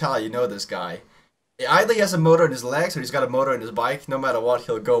Giro d'Italia, you know this guy. Either he has a motor in his legs or he's got a motor in his bike. No matter what,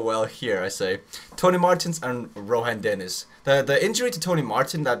 he'll go well here, I say. Tony Martins and Rohan Dennis. The injury to Tony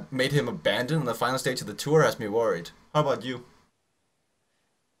Martin that made him abandon in the final stage of the tour has me worried. How about you?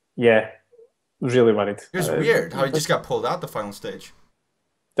 Yeah, really worried. It was weird how he just got pulled out the final stage.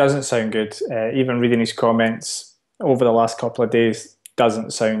 Doesn't sound good. Even reading his comments over the last couple of days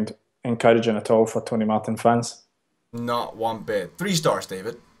doesn't sound encouraging at all for Tony Martin fans. Not one bit. 3 stars,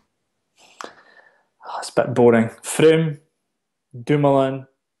 David. Oh, it's a bit boring. Froome, Dumoulin,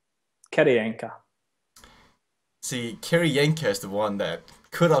 Kirienka. See, Kirienka is the one that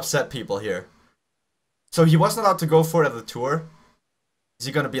could upset people here. So he wasn't allowed to go for it at the tour. Is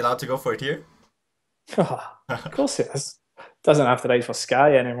he going to be allowed to go for it here? Of course he is. Doesn't have to ride for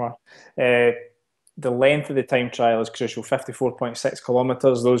Sky anymore. The length of the time trial is crucial, 54.6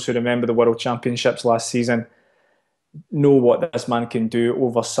 kilometres. Those who remember the World Championships last season know what this man can do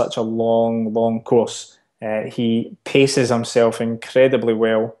over such a long course. He paces himself incredibly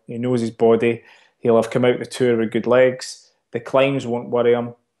well. He knows his body. He'll have come out the tour with good legs. The climbs won't worry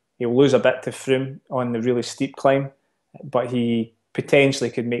him. He'll lose a bit to Froome on the really steep climb, but he potentially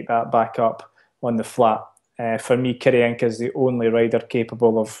could make that back up on the flat. For me, Kirienka is the only rider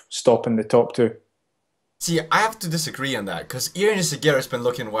capable of stopping the top two. See, I have to disagree on that, because Ian Segura has been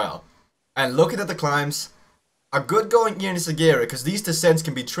looking well. And looking at the climbs, a good going Ian Segura, because these descents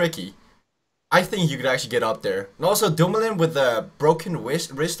can be tricky. I think you could actually get up there. And also Dumoulin with the broken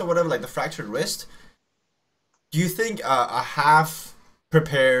wrist or whatever, like the fractured wrist. Do you think a half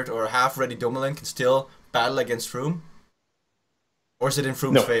prepared or a half ready Dumoulin can still battle against Froome? Or is it in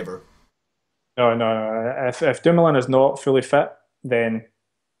Froome's favor? No. If Dumoulin is not fully fit, then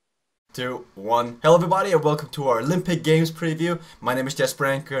 2, 1. Hello everybody and welcome to our Olympic Games preview. My name is Jess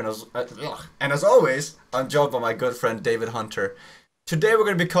Branker and as always, I'm joined by my good friend David Hunter. Today we're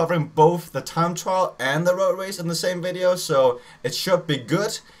going to be covering both the time trial and the road race in the same video, so it should be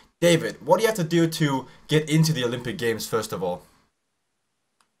good. David, what do you have to do to get into the Olympic Games first of all?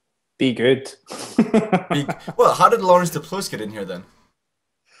 be good. Well, how did Lawrence Duplous get in here then?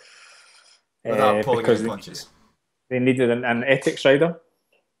 Without pulling any punches. They needed an ethics rider.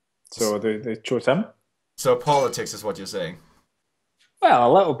 So they chose him. So politics is what you're saying. Well,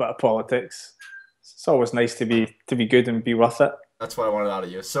 a little bit of politics. It's always nice to be good and be worth it. That's what I wanted out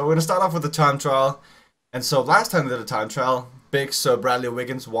of you. So we're gonna start off with the time trial. And so last time they did a time trial, big Sir Bradley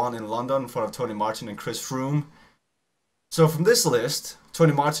Wiggins won in London in front of Tony Martin and Chris Froome. So from this list,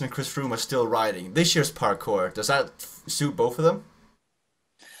 Tony Martin and Chris Froome are still riding. This year's parkour, does that suit both of them?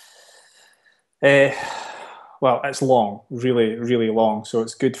 Well, it's long, really long. So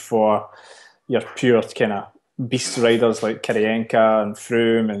it's good for your pure kind of beast riders like Kirienka and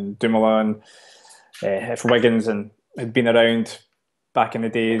Froome and Dumoulin. If Wiggins had been around back in the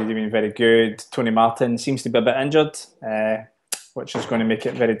day, they'd been very good. Tony Martin seems to be a bit injured, which is going to make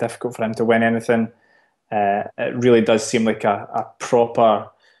it very difficult for him to win anything. It really does seem like a proper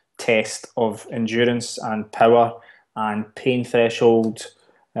test of endurance and power and pain threshold.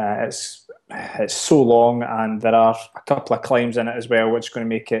 It's so long, and there are a couple of climbs in it as well, which is going to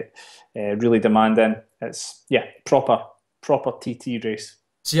make it really demanding. It's proper TT race.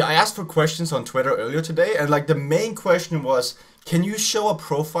 See, I asked for questions on Twitter earlier today, and like the main question was, can you show a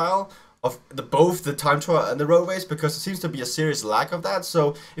profile of both the time trial and the road race? Because it seems to be a serious lack of that.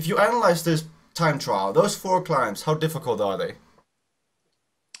 So if you analyze this time trial, those 4 climbs, how difficult are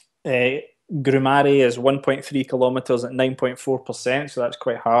they? Grumari is 1.3 kilometers at 9.4%, so that's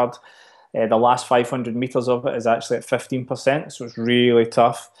quite hard. The last 500 meters of it is actually at 15%, so it's really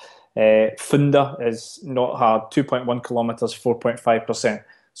tough. Funda is not hard, 2.1 kilometers, 4.5%.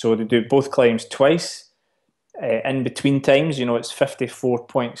 So they do both climbs twice. In between times, it's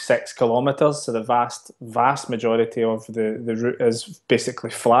 54.6 kilometers, so the vast majority of the route is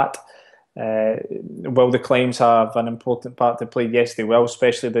basically flat. Will the climbs have an important part to play? Yes, they will,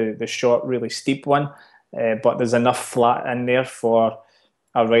 especially the short, really steep one. But there's enough flat in there for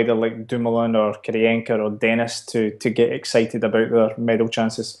a rider like Dumoulin or Kirienka or Dennis to get excited about their medal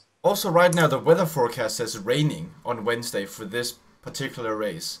chances. Also, right now, the weather forecast says raining on Wednesday for this particular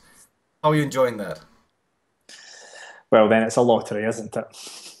race. How are you enjoying that? Well, then it's a lottery, isn't it?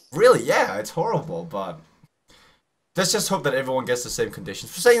 Really? Yeah, it's horrible, but let's just hope that everyone gets the same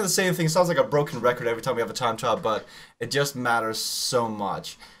conditions. For saying the same thing sounds like a broken record every time we have a time trial, but it just matters so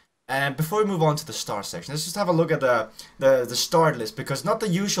much. And before we move on to the start section, let's just have a look at the start list, because not the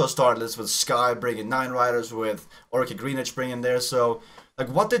usual start list with Sky bringing 9 riders, with Orica Greenwich bringing there. So, like,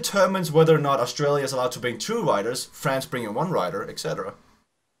 what determines whether or not Australia is allowed to bring 2 riders, France bringing 1 rider, etc.?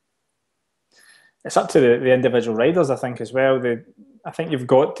 It's up to the individual riders, I think, as well. I think you've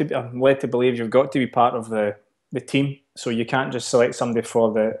got to be, I'm led to believe you've got to be part of the team. So you can't just select somebody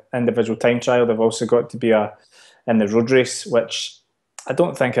for the individual time trial. They've also got to be in the road race, which I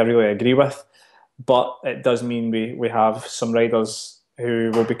don't think I really agree with. But it does mean we have some riders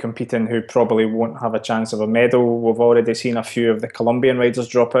who will be competing who probably won't have a chance of a medal. We've already seen a few of the Colombian riders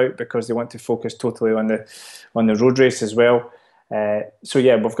drop out because they want to focus totally on the road race as well. So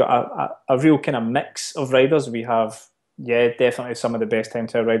yeah, we've got a real kind of mix of riders. We have, yeah, definitely some of the best time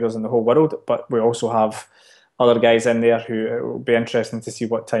trial riders in the whole world, but we also have other guys in there who it will be interesting to see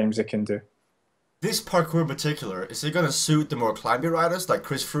what times they can do. This parkour in particular, is it going to suit the more climbing riders like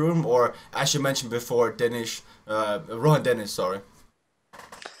Chris Froome or, as you mentioned before, Rohan Dennis, sorry?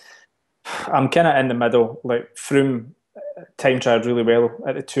 I'm kind of in the middle. Like Froome time tried really well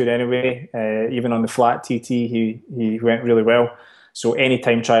at the Tour anyway. Even on the flat TT, he went really well. So any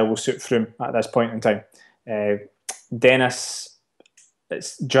time trial will suit Froome at this point in time. Dennis,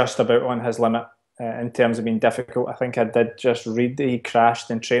 it's just about on his limit in terms of being difficult. I think I did just read that he crashed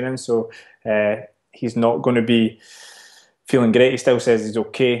in training, so he's not going to be feeling great. He still says he's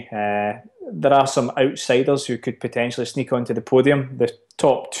okay. There are some outsiders who could potentially sneak onto the podium. The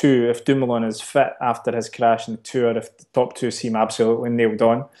top two, if Dumoulin is fit after his crash in the Tour, if the top two seem absolutely nailed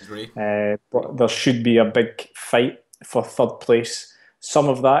on, but there should be a big fight for third place. Some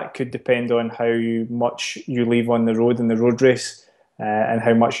of that could depend on how much you leave on the road in the road race and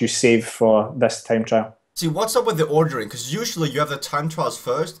how much you save for this time trial. See, what's up with the ordering? Because usually you have the time trials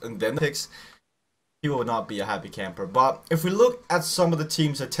first and then the picks. He will not be a happy camper. But if we look at some of the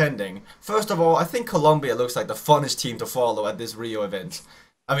teams attending, first of all, I think Colombia looks like the funnest team to follow at this Rio event.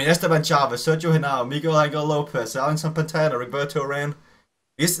 I mean, Esteban Chavez, Sergio Henao, Miguel Angel Lopez, Alan Pantana, Roberto Ren.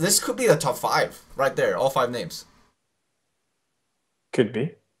 This could be the top five right there, all five names. Could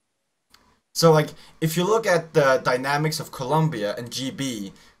be. So, like, if you look at the dynamics of Colombia and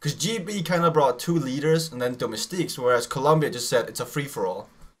GB, because GB kind of brought two leaders and then Domestiques, whereas Colombia just said it's a free-for-all.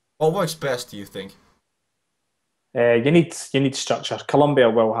 What works best, do you think? You need structure. Colombia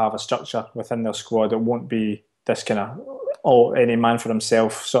will have a structure within their squad. It won't be this kind of any man for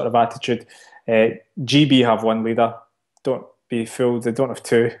himself sort of attitude. GB have one leader. Don't be fooled. They don't have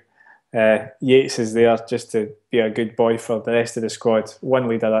two. Yates is there just to be a good boy for the rest of the squad. One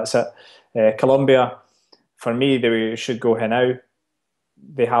leader, that's it. Colombia, for me, they should go here now.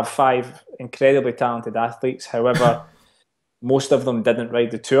 They have five incredibly talented athletes. However, most of them didn't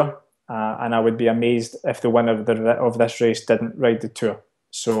ride the Tour. And I would be amazed if the winner of this race didn't ride the Tour.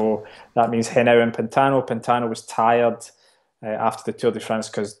 So that means Henao and Pantano. Pantano was tired after the Tour de France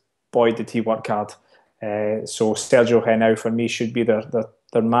because, boy, did he work hard. So Sergio Henao, for me, should be their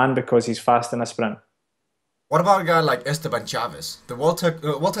man because he's fast in a sprint. What about a guy like Esteban Chavez? The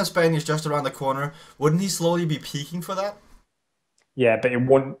Volta Spain is just around the corner. Wouldn't he slowly be peaking for that? Yeah, but it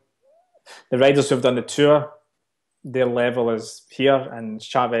won't. The riders who've done the Tour, their level is here, and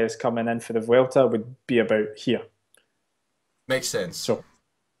Chavez coming in for the Vuelta would be about here. Makes sense. So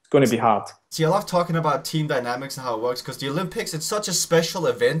it's going to be hard. See, I love talking about team dynamics and how it works because the Olympics, it's such a special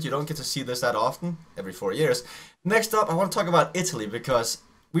event. You don't get to see this that often, every 4 years. Next up, I want to talk about Italy because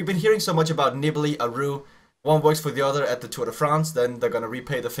we've been hearing so much about Nibali, Aru. One works for the other at the Tour de France, then they're going to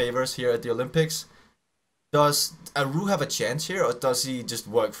repay the favors here at the Olympics. Does Aru have a chance here, or does he just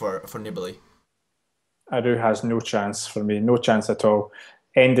work for Nibali? Aru has no chance for me, no chance at all.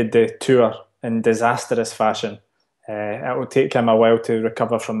 Ended the Tour in disastrous fashion. It will take him a while to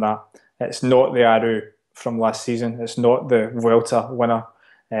recover from that. It's not the Aru from last season. It's not the Vuelta winner.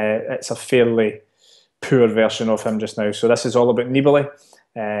 It's a fairly poor version of him just now. So this is all about Nibali.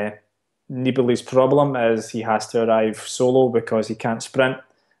 Nibali's problem is he has to arrive solo because he can't sprint.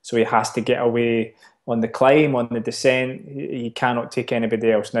 So he has to get away on the climb, on the descent. He cannot take anybody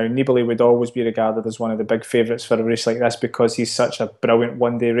else. Now, Nibali would always be regarded as one of the big favourites for a race like this because he's such a brilliant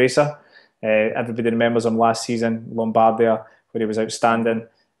one-day racer. Everybody remembers him last season, Lombardia, where he was outstanding.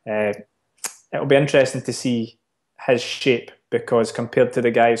 It'll be interesting to see his shape because compared to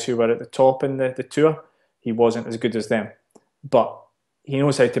the guys who were at the top in the Tour, he wasn't as good as them. But he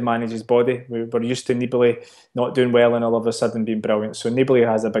knows how to manage his body. We're used to Nibali not doing well and all of a sudden being brilliant. So Nibali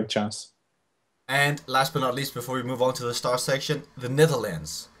has a big chance. And last but not least, before we move on to the star section, the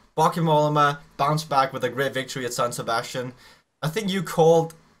Netherlands. Bauke Mollema bounced back with a great victory at San Sebastian. I think you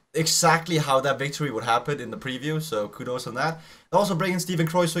called exactly how that victory would happen in the preview, so kudos on that. Also bringing Steven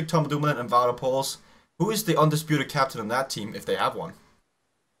Kruijswijk, Tom Dumoulin, and Wout Poels. Who is the undisputed captain on that team, if they have one?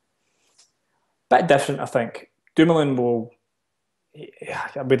 Bit different, I think. Dumoulin will,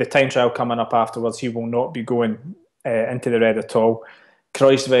 with the time trial coming up afterwards, he will not be going into the red at all.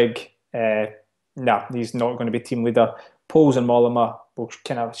 Kruijswijk, no, he's not going to be team leader. Poles and Mollema will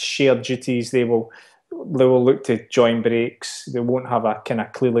kind of share duties. They will look to join breaks. They won't have a kind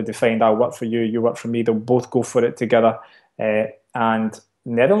of clearly defined, I'll work for you, you work for me. They'll both go for it together. And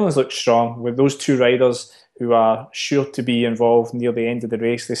Netherlands look strong with those two riders who are sure to be involved near the end of the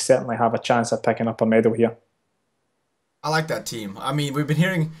race. They certainly have a chance of picking up a medal here. I like that team. I mean, we've been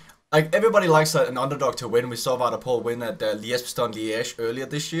hearing like everybody likes an underdog to win. We saw Van der Poel win at Liège-Bastogne-Liège earlier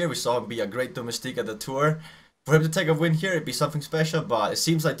this year. We saw him be a great domestique at the Tour. For him to take a win here, it'd be something special, but it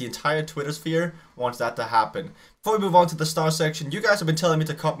seems like the entire Twitter sphere wants that to happen. Before we move on to the star section, you guys have been telling me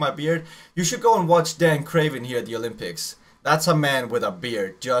to cut my beard. You should go and watch Dan Craven here at the Olympics. That's a man with a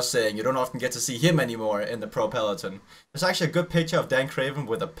beard, just saying. You don't often get to see him anymore in the pro peloton. There's actually a good picture of Dan Craven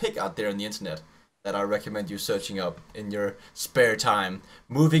with a pic out there on the internet that I recommend you searching up in your spare time.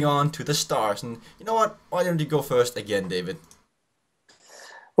 Moving on to the stars, and you know what? Why don't you go first again, David?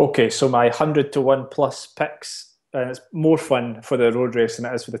 Okay, so my 100 to 1 plus picks, and it's more fun for the road race than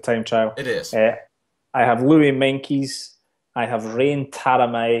it is for the time trial. It is. I have Louis Meintjes, I have Rein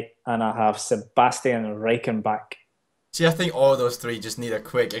Taramay, and I have Sebastian Reichenbach. See, I think all those three just need a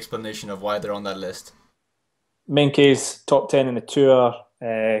quick explanation of why they're on that list. Meintjes, top 10 in the Tour,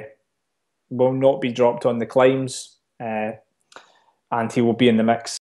 will not be dropped on the climbs, and he will be in the mix